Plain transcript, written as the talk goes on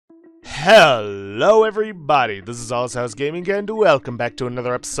Hello everybody, this is House Gaming and welcome back to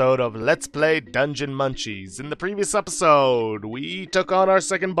another episode of Let's Play Dungeon Munchies. In the previous episode, we took on our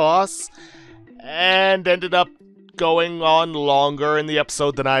second boss and ended up going on longer in the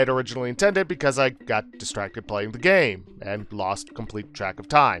episode than I had originally intended because I got distracted playing the game and lost complete track of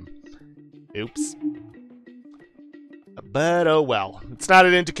time. Oops. But oh well, it's not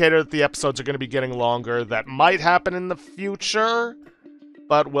an indicator that the episodes are going to be getting longer. That might happen in the future,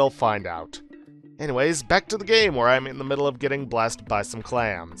 but we'll find out. Anyways, back to the game where I'm in the middle of getting blasted by some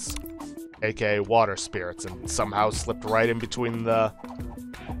clams, aka water spirits, and somehow slipped right in between the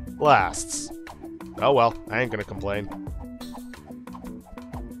blasts. Oh well, I ain't gonna complain.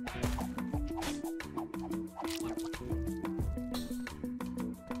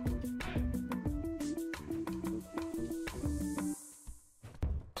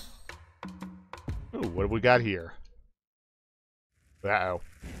 Ooh, what have we got here? Uh-oh.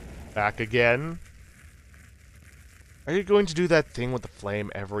 Back again? Are you going to do that thing with the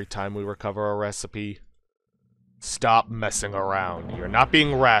flame every time we recover a recipe? Stop messing around. You're not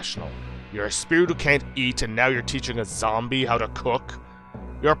being rational. You're a spirit who can't eat, and now you're teaching a zombie how to cook?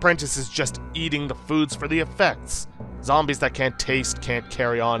 Your apprentice is just eating the foods for the effects. Zombies that can't taste can't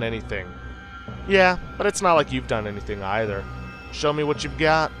carry on anything. Yeah, but it's not like you've done anything either. Show me what you've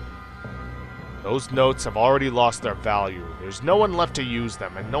got. Those notes have already lost their value. There's no one left to use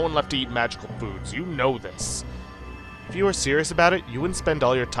them, and no one left to eat magical foods. You know this. If you were serious about it, you wouldn't spend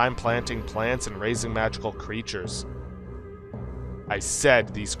all your time planting plants and raising magical creatures. I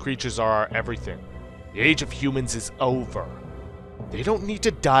said these creatures are our everything. The age of humans is over. They don't need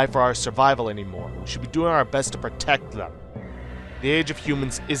to die for our survival anymore. We should be doing our best to protect them. The age of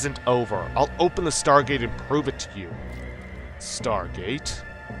humans isn't over. I'll open the Stargate and prove it to you. Stargate?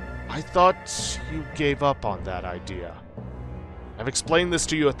 I thought you gave up on that idea. I've explained this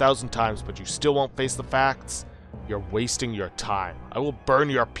to you 1,000 times, but you still won't face the facts? You're wasting your time. I will burn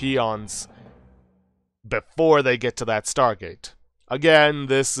your peons before they get to that Stargate. Again,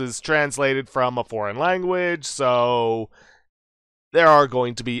 this is translated from a foreign language, so there are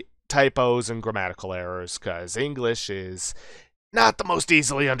going to be typos and grammatical errors, because English is not the most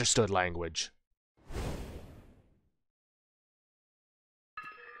easily understood language.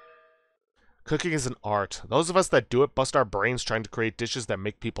 Cooking is an art. Those of us that do it bust our brains trying to create dishes that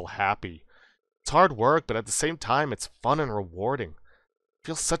make people happy. It's hard work, but at the same time, it's fun and rewarding. I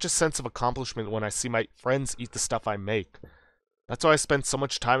feel such a sense of accomplishment when I see my friends eat the stuff I make. That's why I spend so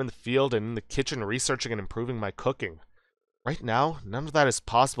much time in the field and in the kitchen researching and improving my cooking. Right now, none of that is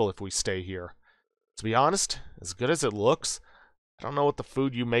possible if we stay here. To be honest, as good as it looks, I don't know what the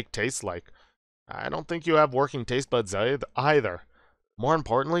food you make tastes like. I don't think you have working taste buds either. More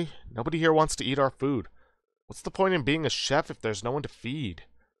importantly, nobody here wants to eat our food. What's the point in being a chef if there's no one to feed?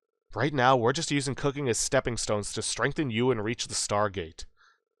 Right now, we're just using cooking as stepping stones to strengthen you and reach the Stargate.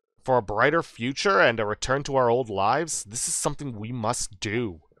 For a brighter future and a return to our old lives, this is something we must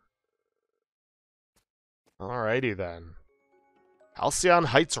do. Alrighty then. Halcyon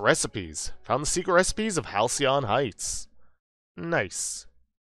Heights recipes. Found the secret recipes of Halcyon Heights. Nice.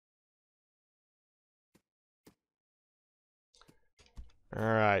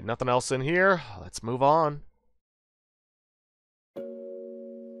 Alright, nothing else in here. Let's move on.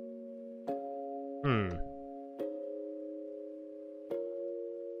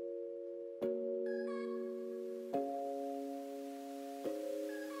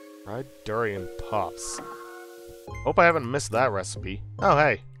 Fried durian puffs. Hope I haven't missed that recipe. Oh,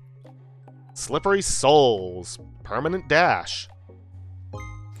 hey. Slippery Souls. Permanent dash.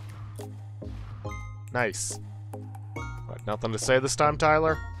 Nice. What, nothing to say this time,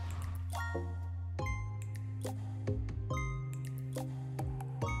 Tyler?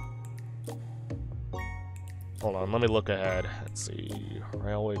 Hold on, let me look ahead. Let's see.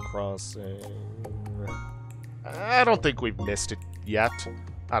 Railway crossing. I don't think we've missed it yet.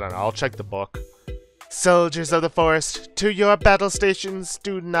 I don't know, I'll check the book. Soldiers of the forest, to your battle stations.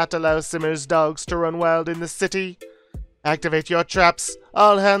 Do not allow Simmer's dogs to run wild in the city. Activate your traps.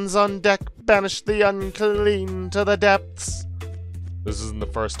 All hands on deck. Banish the unclean to the depths. This isn't the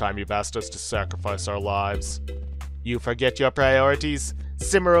first time you've asked us to sacrifice our lives. You forget your priorities.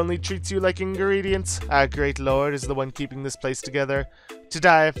 Simmer only treats you like ingredients. Our great lord is the one keeping this place together. To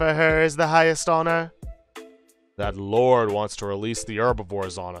die for her is the highest honor. That lord wants to release the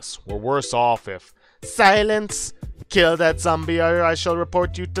herbivores on us. We're worse off if... Silence! Kill that zombie or I shall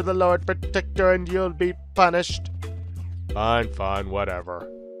report you to the Lord Protector and you'll be punished. Fine, fine, whatever.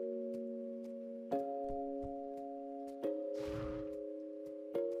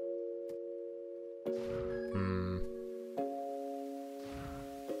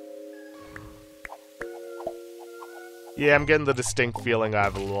 Yeah, I'm getting the distinct feeling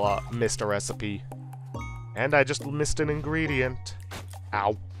I've missed a recipe. And I just missed an ingredient.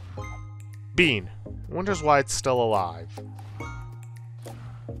 Ow. Bean. Wonders why it's still alive.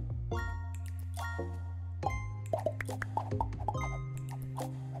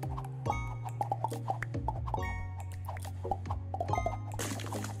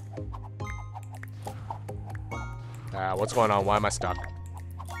 What's going on? Why am I stuck?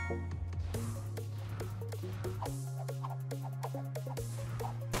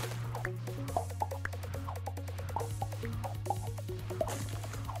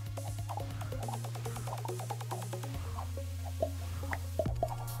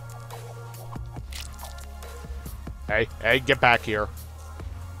 Hey, get back here.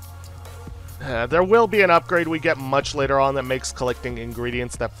 There will be an upgrade we get much later on that makes collecting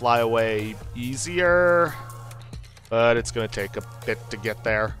ingredients that fly away easier. But it's gonna take a bit to get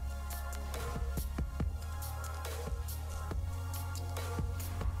there.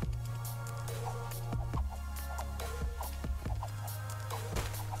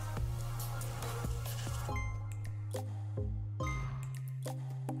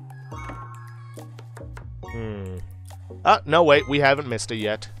 No, wait, we haven't missed it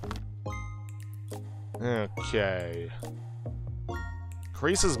yet. Okay.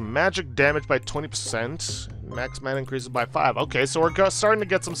 Increases magic damage by 20%. Max mana increases by 5. Okay, so we're starting to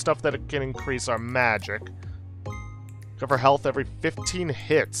get some stuff that can increase our magic. Cover health every 15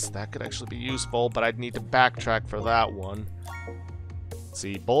 hits. That could actually be useful, but I'd need to backtrack for that one. Let's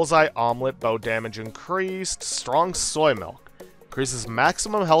see, bullseye omelet, bow damage increased. Strong soy milk. Increases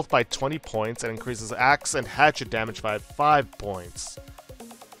maximum health by 20 points and increases axe and hatchet damage by 5 points.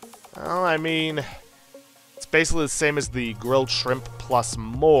 Well, I mean, it's basically the same as the grilled shrimp plus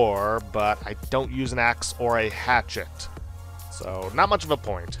more, but I don't use an axe or a hatchet. So, not much of a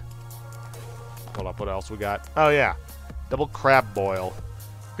point. Hold up, what else we got? Oh yeah, double crab boil.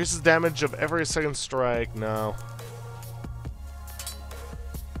 Increases damage of every second strike. No.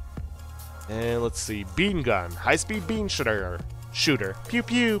 And let's see, bean gun. High-speed bean shooter. Pew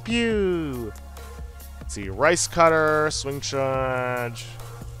pew pew. Let's see, rice cutter, swing charge.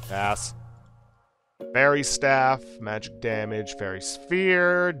 Pass. Fairy staff, magic damage, fairy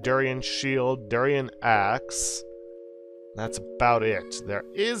sphere, durian shield, durian axe. That's about it. There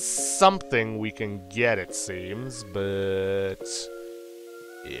is something we can get, it seems, but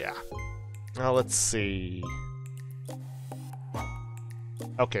yeah. Now let's see.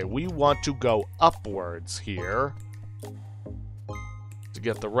 Okay, we want to go upwards here to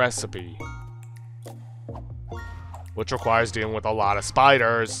get the recipe, which requires dealing with a lot of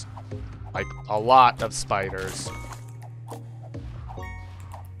spiders. Like, a lot of spiders.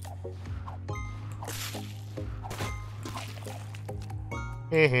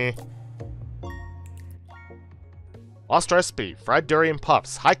 Lost recipe. Fried durian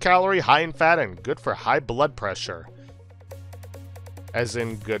puffs. High calorie, high in fat, and good for high blood pressure. As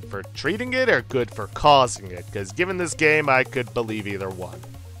in, good for treating it or good for causing it? Because given this game, I could believe either one.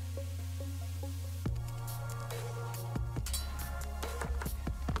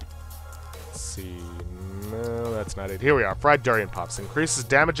 Let's see. No, that's not it. Here we are. Fried durian puffs. Increases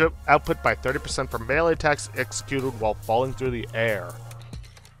damage output by 30% for melee attacks executed while falling through the air.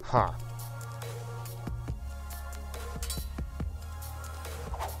 Huh.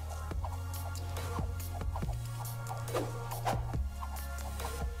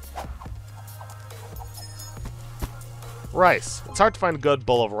 Rice. It's hard to find a good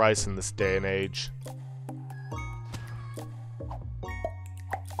bowl of rice in this day and age.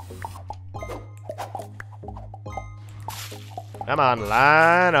 Come on,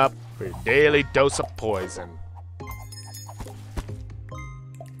 line up for your daily dose of poison.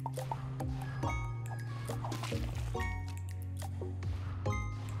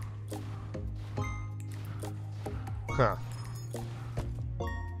 Huh.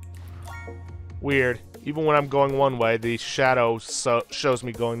 Weird. Even when I'm going one way, the shadow shows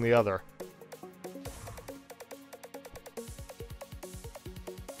me going the other.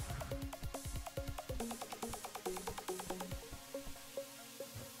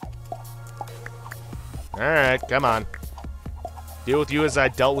 Alright, come on. Deal with you as I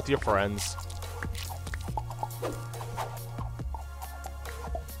dealt with your friends.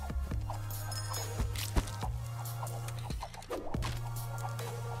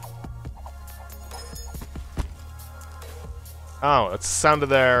 Oh, it's the sound of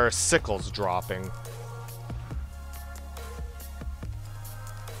their sickles dropping.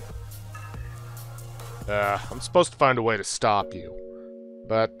 I'm supposed to find a way to stop you.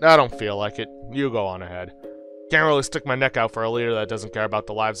 But I don't feel like it. You go on ahead. Can't really stick my neck out for a leader that doesn't care about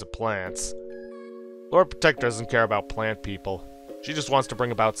the lives of plants. Lord Protector doesn't care about plant people. She just wants to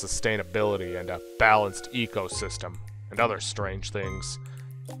bring about sustainability and a balanced ecosystem, and other strange things.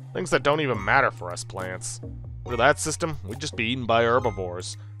 Things that don't even matter for us plants. Under that system, we'd just be eaten by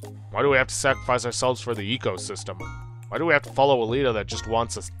herbivores. Why do we have to sacrifice ourselves for the ecosystem? Why do we have to follow a leader that just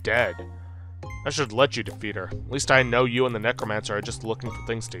wants us dead? I should let you defeat her. At least I know you and the Necromancer are just looking for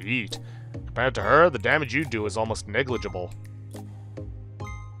things to eat. Compared to her, the damage you do is almost negligible.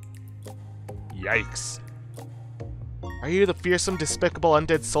 Yikes. Are you the fearsome, despicable,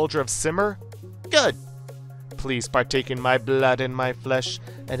 undead soldier of Simmer? Good! Please partake in my blood and my flesh,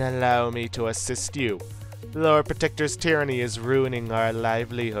 and allow me to assist you. Lord Protector's tyranny is ruining our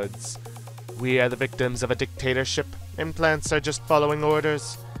livelihoods. We are the victims of a dictatorship, and plants are just following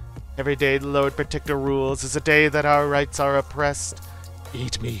orders. Every day the Lord Protector rules is a day that our rights are oppressed.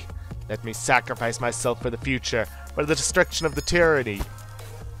 Eat me. Let me sacrifice myself for the future, for the destruction of the tyranny.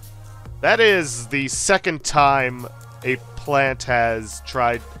 That is the second time a plant has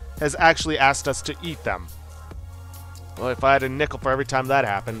actually asked us to eat them. Well, if I had a nickel for every time that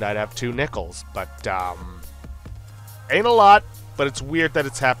happened, I'd have 2 nickels. But, ain't a lot, but it's weird that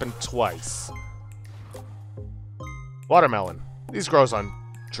it's happened twice. Watermelon. These grows on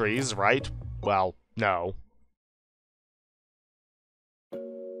trees, right? Well, no.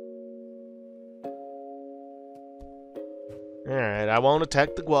 Alright, I won't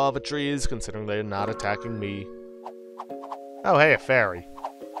attack the guava trees, considering they're not attacking me. Oh, hey, a fairy.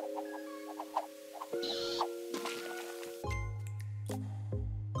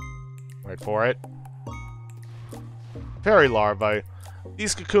 Wait for it. Fairy larvae.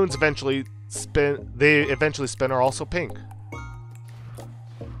 These cocoons eventually spin are also pink.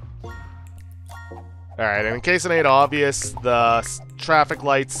 Alright, and in case it ain't obvious, the traffic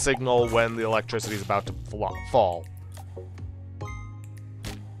lights signal when the electricity is about to fall.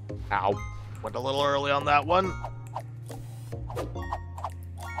 Ow. Went a little early on that one.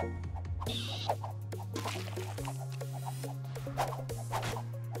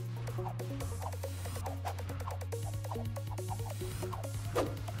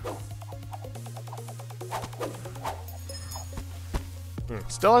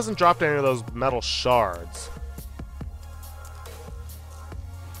 Still hasn't dropped any of those metal shards.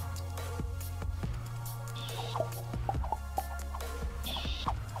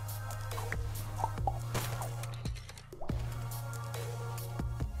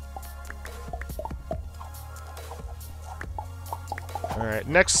 Alright,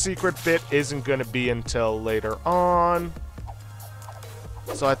 next secret bit isn't going to be until later on.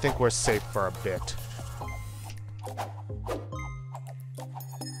 So I think we're safe for a bit.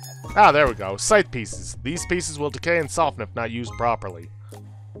 Ah, there we go. Scythe pieces. These pieces will decay and soften if not used properly.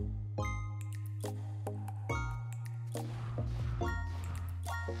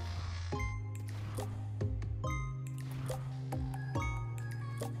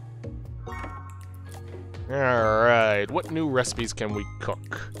 Alright, what new recipes can we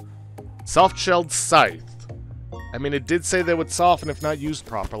cook? Soft-shelled scythe. I mean, it did say they would soften if not used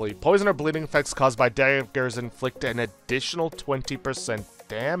properly. Poison or bleeding effects caused by daggers inflict an additional 20%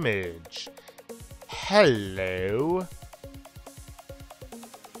 damage. Hello.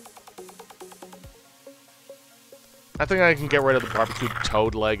 I think I can get rid of the barbecued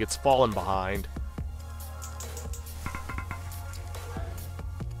toad leg. It's fallen behind.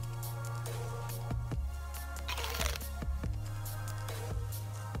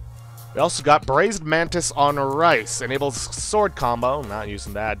 We also got Braised Mantis on Rice. Enables sword combo, not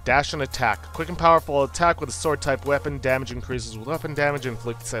using that. Dash and attack. Quick and powerful attack with a sword-type weapon. Damage increases with weapon damage.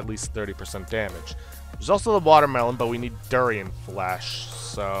 Inflicts at least 30% damage. There's also the watermelon, but we need durian flesh.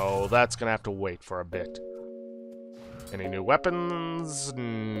 So that's going to have to wait for a bit. Any new weapons?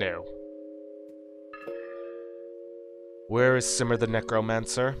 No. Where is Simmer the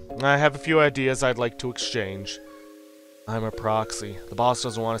Necromancer? I have a few ideas I'd like to exchange. I'm her proxy. The boss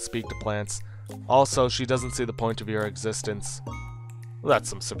doesn't want to speak to plants. Also, she doesn't see the point of your existence. Well, that's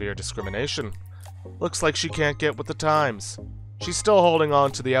some severe discrimination. Looks like she can't get with the times. She's still holding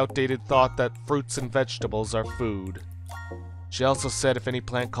on to the outdated thought that fruits and vegetables are food. She also said if any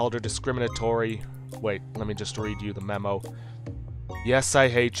plant called her discriminatory... Wait, let me just read you the memo. Yes, I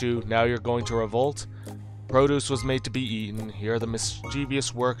hate you. Now you're going to revolt? Produce was made to be eaten. You're the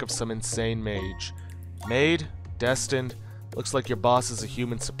mischievous work of some insane mage. Made? Destined. Looks like your boss is a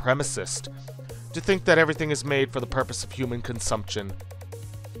human supremacist. To think that everything is made for the purpose of human consumption.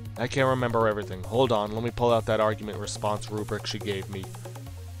 I can't remember everything. Hold on, let me pull out that argument response rubric she gave me.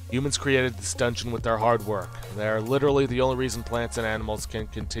 Humans created this dungeon with their hard work. They are literally the only reason plants and animals can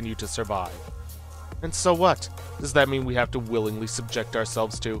continue to survive. And so what? Does that mean we have to willingly subject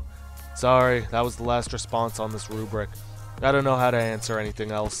ourselves to? Sorry, that was the last response on this rubric. I don't know how to answer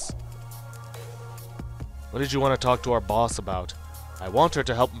anything else. What did you want to talk to our boss about? I want her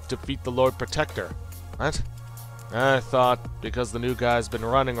to help defeat the Lord Protector. What? I thought, because the new guy's been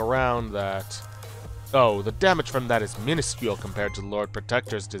running around, that... Oh, the damage from that is minuscule compared to the Lord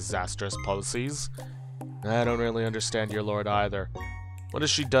Protector's disastrous policies. I don't really understand your lord either. What has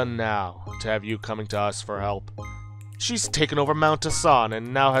she done now, to have you coming to us for help? She's taken over Mount Asan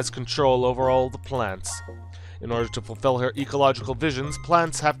and now has control over all the plants. In order to fulfill her ecological visions,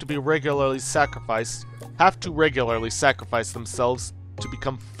 plants have to regularly sacrifice themselves to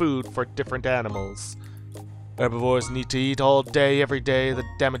become food for different animals. Herbivores need to eat all day, every day. The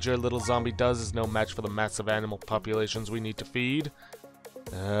damage your little zombie does is no match for the massive animal populations we need to feed.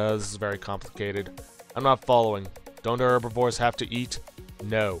 This is very complicated. I'm not following. Don't herbivores have to eat?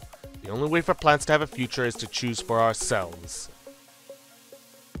 No. The only way for plants to have a future is to choose for ourselves.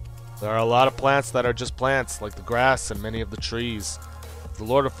 There are a lot of plants that are just plants, like the grass and many of the trees. If the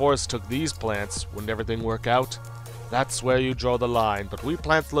Lord of Forest took these plants, wouldn't everything work out? That's where you draw the line, but we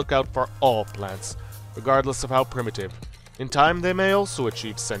plants look out for all plants, regardless of how primitive. In time, they may also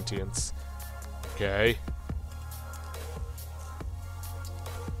achieve sentience. Okay.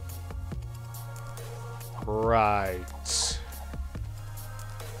 Right.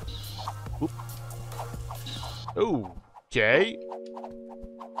 Oop. Ooh. Okay.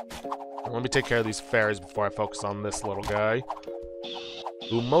 Let me take care of these fairies before I focus on this little guy.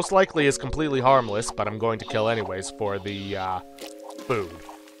 Who most likely is completely harmless, but I'm going to kill anyways for the, food.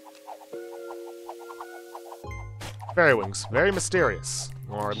 Fairy wings. Very mysterious.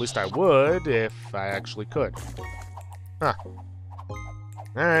 Or at least I would, if I actually could. Huh.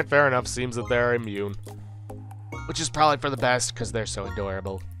 Alright, fair enough. Seems that they're immune. Which is probably for the best, because they're so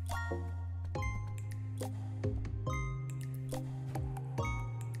adorable.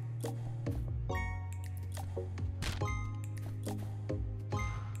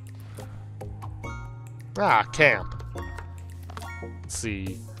 Ah, camp. Let's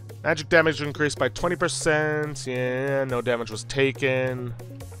see. Magic damage increased by 20%. Yeah, no damage was taken.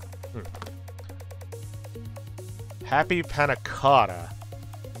 Happy Panna Cotta.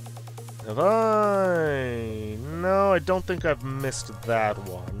 Have I? No, I don't think I've missed that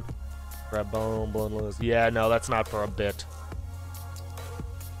one. Grab bone, bloodless. Yeah, no, that's not for a bit.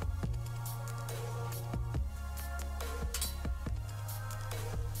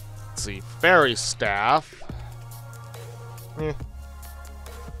 Let's see. Fairy Staff. Eh.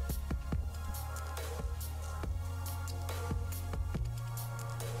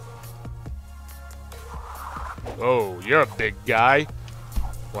 Oh, you're a big guy.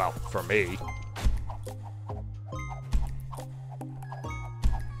 Well, for me.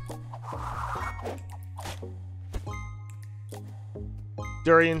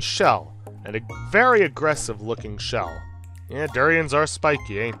 Durian shell. And a very aggressive looking shell. Yeah, durians are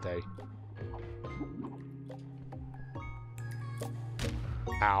spiky, ain't they?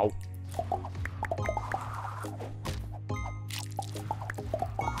 Ow.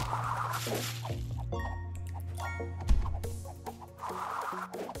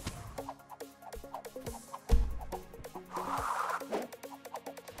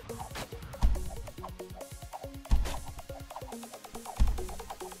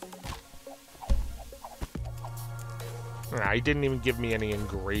 He didn't even give me any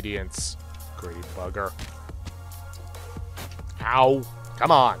ingredients. Greedy bugger. Ow.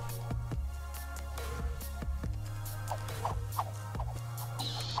 Come on.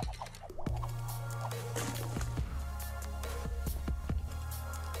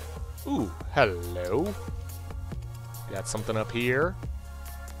 Ooh, hello. Got something up here.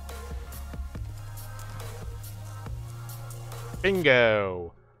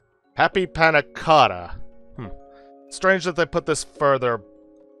 Bingo. Happy Panna Cotta. Strange that they put this further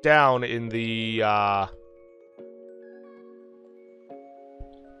down in the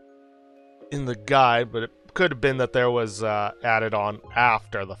guide, but it could have been that there was added on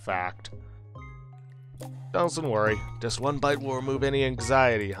after the fact. Don't worry, just one bite will remove any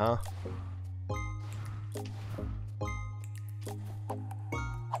anxiety, huh?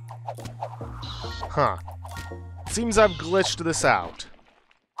 Huh. Seems I've glitched this out.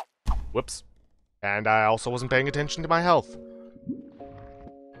 Whoops. And I also wasn't paying attention to my health.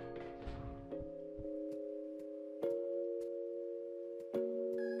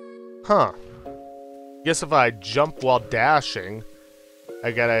 Huh. Guess if I jump while dashing, I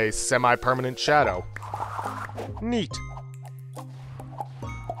get a semi-permanent shadow. Neat.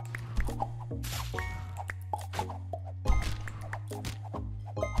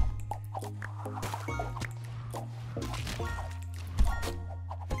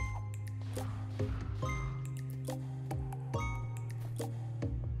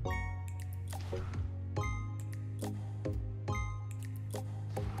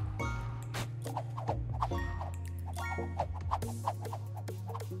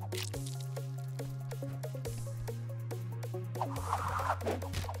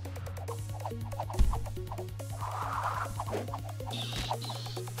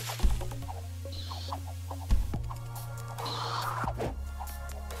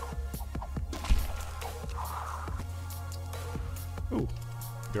 Ooh.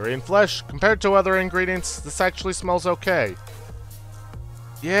 Durian flesh. Compared to other ingredients, this actually smells okay.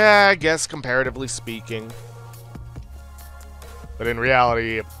 Yeah, I guess comparatively speaking. But in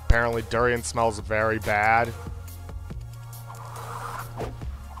reality, apparently durian smells very bad.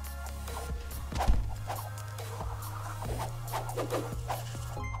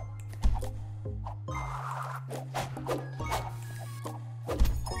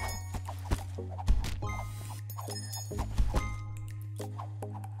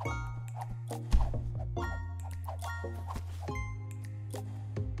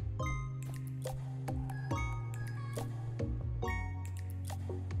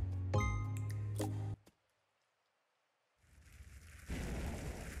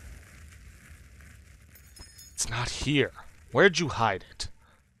 It's not here. Where'd you hide it?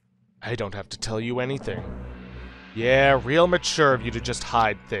 I don't have to tell you anything. Yeah, real mature of you to just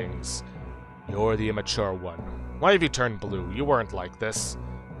hide things. You're the immature one. Why have you turned blue? You weren't like this.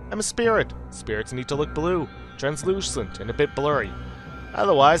 I'm a spirit. Spirits need to look blue, translucent, and a bit blurry.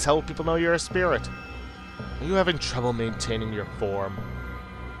 Otherwise, how will people know you're a spirit? Are you having trouble maintaining your form?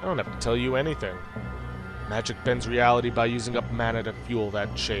 I don't have to tell you anything. Magic bends reality by using up mana to fuel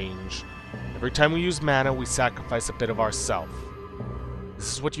that change. Every time we use mana, we sacrifice a bit of ourself.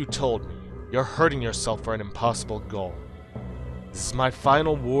 This is what you told me. You're hurting yourself for an impossible goal. This is my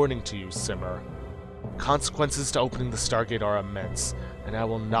final warning to you, Simmer. Consequences to opening the Stargate are immense, and I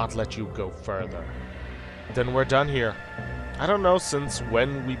will not let you go further. Then we're done here. I don't know since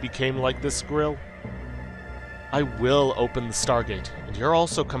when we became like this, Grill. I will open the Stargate, and you're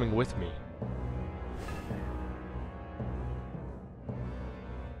also coming with me.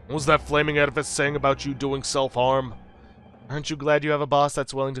 What was that flaming edifice saying about you doing self-harm? Aren't you glad you have a boss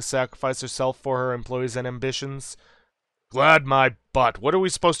that's willing to sacrifice herself for her employees and ambitions? Glad my butt. What are we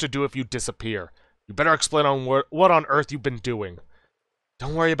supposed to do if you disappear? You better explain on what on earth you've been doing.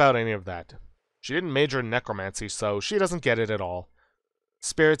 Don't worry about any of that. She didn't major in necromancy, so she doesn't get it at all.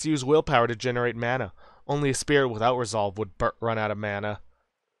 Spirits use willpower to generate mana. Only a spirit without resolve would run out of mana.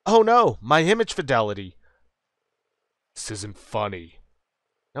 Oh no! My image fidelity! This isn't funny.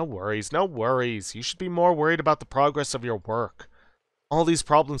 No worries, no worries. You should be more worried about the progress of your work. All these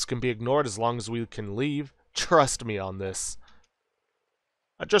problems can be ignored as long as we can leave. Trust me on this.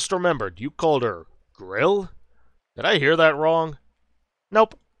 I just remembered, you called her Grill? Did I hear that wrong?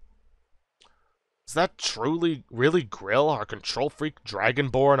 Nope. Is that really Grill, our control freak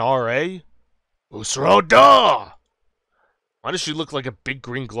Dragonborn RA? Usroda! Why does she look like a big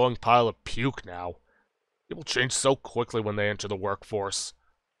green glowing pile of puke now? People change so quickly when they enter the workforce.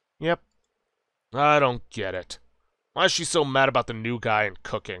 Yep. I don't get it. Why is she so mad about the new guy and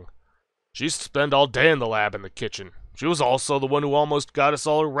cooking? She used to spend all day in the lab and the kitchen. She was also the one who almost got us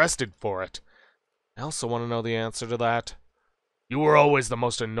all arrested for it. I also want to know the answer to that. You were always the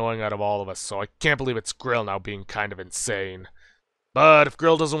most annoying out of all of us, so I can't believe it's Grill now being kind of insane. But if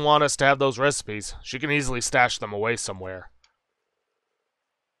Grill doesn't want us to have those recipes, she can easily stash them away somewhere.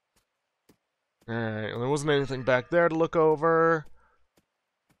 Alright, there wasn't anything back there to look over.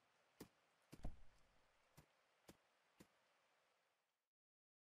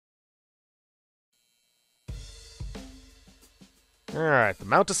 Alright, the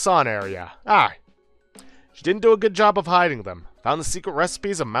Mount Asan area. Ah! She didn't do a good job of hiding them. Found the secret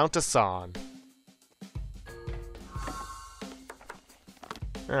recipes of Mount Asan.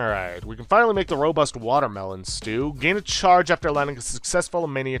 Alright, we can finally make the robust watermelon stew. Gain a charge after landing a successful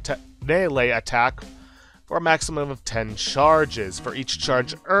melee attack for a maximum of 10 charges. For each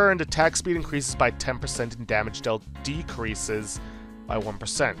charge earned, attack speed increases by 10% and damage dealt decreases by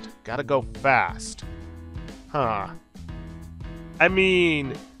 1%. Gotta go fast. Huh. I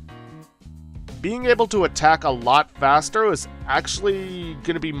mean, being able to attack a lot faster is actually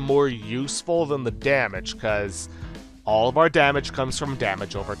going to be more useful than the damage, because all of our damage comes from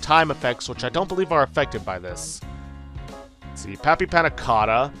damage over time effects, which I don't believe are affected by this. Let's see, Pappy Panna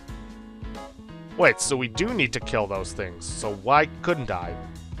Cotta. Wait, so we do need to kill those things, so why couldn't I?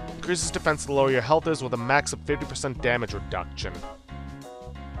 Increases defense the lower your health is with a max of 50% damage reduction.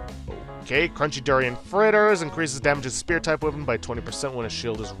 Okay, Crunchy Durian Fritters increases damage as spear type weapon by 20% when a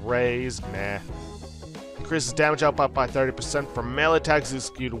shield is raised. Meh. Increases damage output by 30% for melee attacks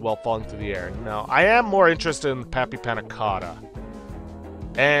executed while falling through the air. No, I am more interested in the Pappy Panna Cotta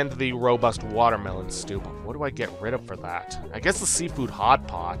and the robust watermelon stew, but what do I get rid of for that? I guess the seafood hot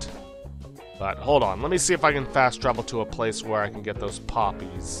pot. But hold on, let me see if I can fast travel to a place where I can get those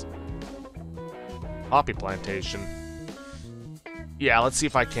poppies. Poppy plantation. Yeah, let's see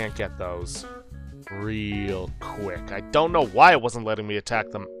if I can't get those real quick. I don't know why it wasn't letting me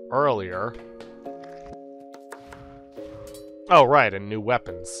attack them earlier. Oh, right, and new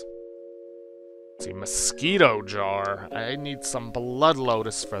weapons. Let's see, mosquito jar. I need some blood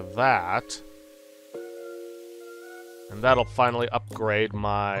lotus for that. And that'll finally upgrade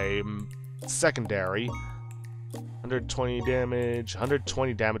my secondary. 120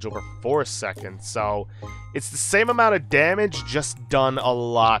 damage over 4 seconds. So, it's the same amount of damage, just done a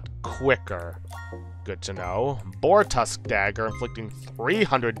lot quicker. Good to know. Boar Tusk Dagger, inflicting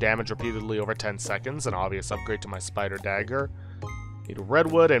 300 damage repeatedly over 10 seconds. An obvious upgrade to my Spider Dagger. Need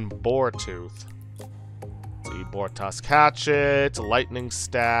Redwood and Boar Tooth. Let's see, Boar Tusk Hatchet, Lightning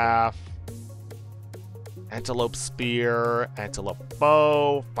Staff, Antelope Spear, Antelope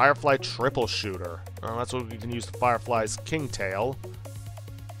Bow, Firefly Triple Shooter. That's what we can use the Firefly's Kingtail.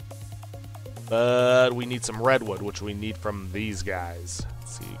 But we need some Redwood, which we need from these guys.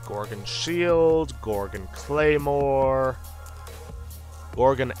 Let's see, Gorgon Shield, Gorgon Claymore,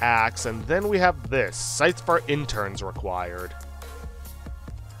 Gorgon Axe, and then we have this. Scythe for Interns required.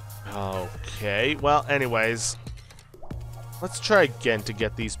 Okay, well, anyways. Let's try again to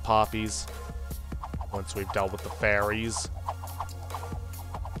get these poppies. Once we've dealt with the fairies.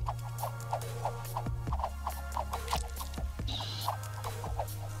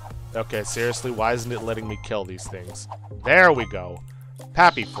 Okay, seriously, why isn't it letting me kill these things? There we go.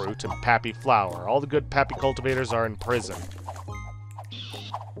 Pappy fruit and pappy flower. All the good pappy cultivators are in prison.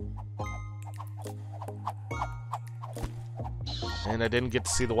 And I didn't get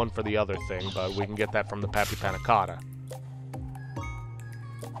to see the one for the other thing, but we can get that from the pappy panna cotta.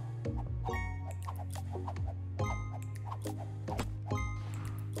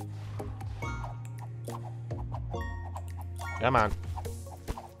 Come on.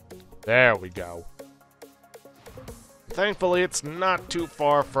 There we go. Thankfully, it's not too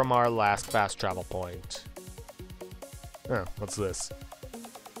far from our last fast travel point. Oh, what's this?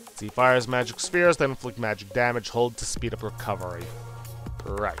 See, fires magic spheres, then inflict magic damage, hold to speed up recovery.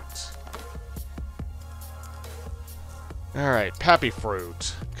 Right. Alright, Pappy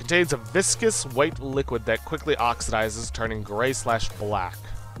Fruit. Contains a viscous white liquid that quickly oxidizes, turning gray/black.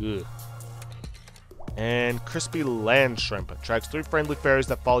 Ugh. And Crispy Land Shrimp. Attracts 3 friendly fairies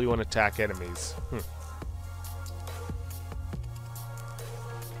that follow you and attack enemies.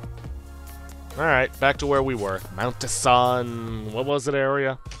 Alright, back to where we were. Mount Desan... what was it,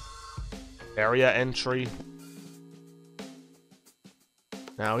 area? Area entry.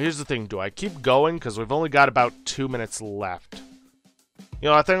 Now, here's the thing. Do I keep going? Because we've only got about 2 minutes left. You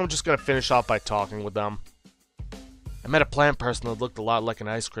know, I think I'm just going to finish off by talking with them. I met a plant person that looked a lot like an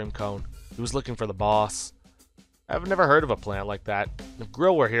ice cream cone. He was looking for the boss. I've never heard of a plant like that. If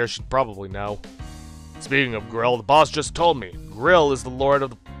Grill were here, she'd probably know. Speaking of Grill, the boss just told me. Grill is the Lord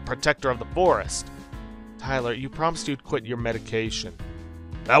of the Protector of the Forest. Tyler, you promised you'd quit your medication.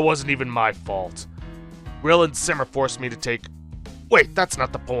 That wasn't even my fault. Grill and Simmer forced me to take... Wait, that's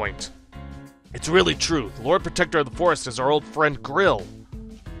not the point. It's really true. The Lord Protector of the Forest is our old friend Grill.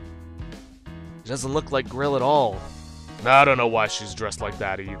 He doesn't look like Grill at all. I don't know why she's dressed like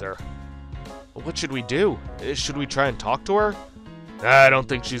that either. What should we do? Should we try and talk to her? I don't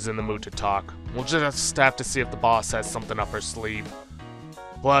think she's in the mood to talk. We'll just have to see if the boss has something up her sleeve.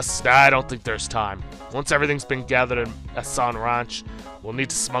 Plus, I don't think there's time. Once everything's been gathered in Asan Ranch, we'll need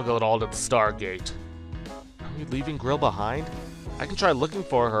to smuggle it all to the Stargate. Are we leaving Grill behind? I can try looking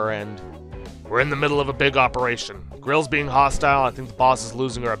for her and... We're in the middle of a big operation. Grill's being hostile, I think the boss is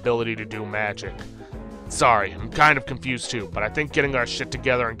losing her ability to do magic. Sorry, I'm kind of confused too, but I think getting our shit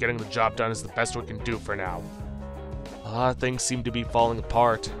together and getting the job done is the best we can do for now. A lot of things seem to be falling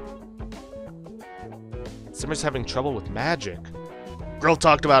apart. Simmer's having trouble with magic. Grill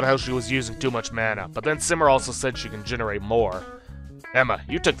talked about how she was using too much mana, but then Simmer also said she can generate more. Emma,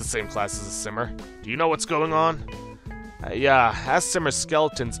 you took the same classes as Simmer. Do you know what's going on? Yeah, ask Simmer's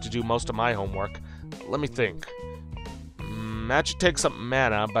skeletons to do most of my homework. Let me think. Magic takes up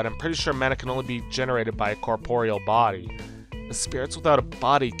mana, but I'm pretty sure mana can only be generated by a corporeal body. The spirits without a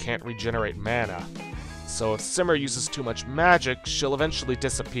body can't regenerate mana. So if Simmer uses too much magic, she'll eventually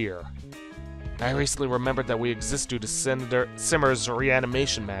disappear. I recently remembered that we exist due to Simmer's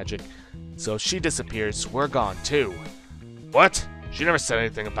reanimation magic. So if she disappears, we're gone too. What? She never said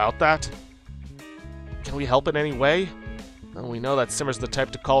anything about that? Can we help in any way? Well, we know that Simmer's the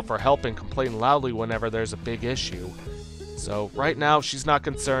type to call for help and complain loudly whenever there's a big issue. So, right now, if she's not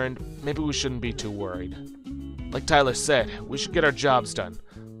concerned, maybe we shouldn't be too worried. Like Tyler said, we should get our jobs done.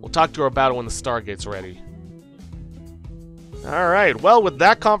 We'll talk to her about it when the Stargate's ready. Alright, well, with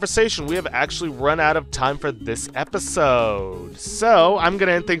that conversation, we have actually run out of time for this episode. So, I'm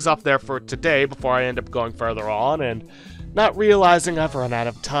gonna end things off there for today before I end up going further on and not realizing I've run out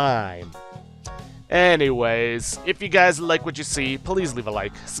of time. Anyways, if you guys like what you see, please leave a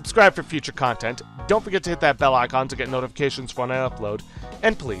like, subscribe for future content, don't forget to hit that bell icon to get notifications for when I upload,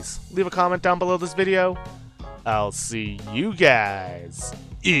 and please, leave a comment down below this video. I'll see you guys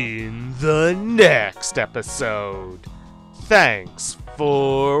in the next episode. Thanks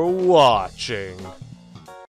for watching.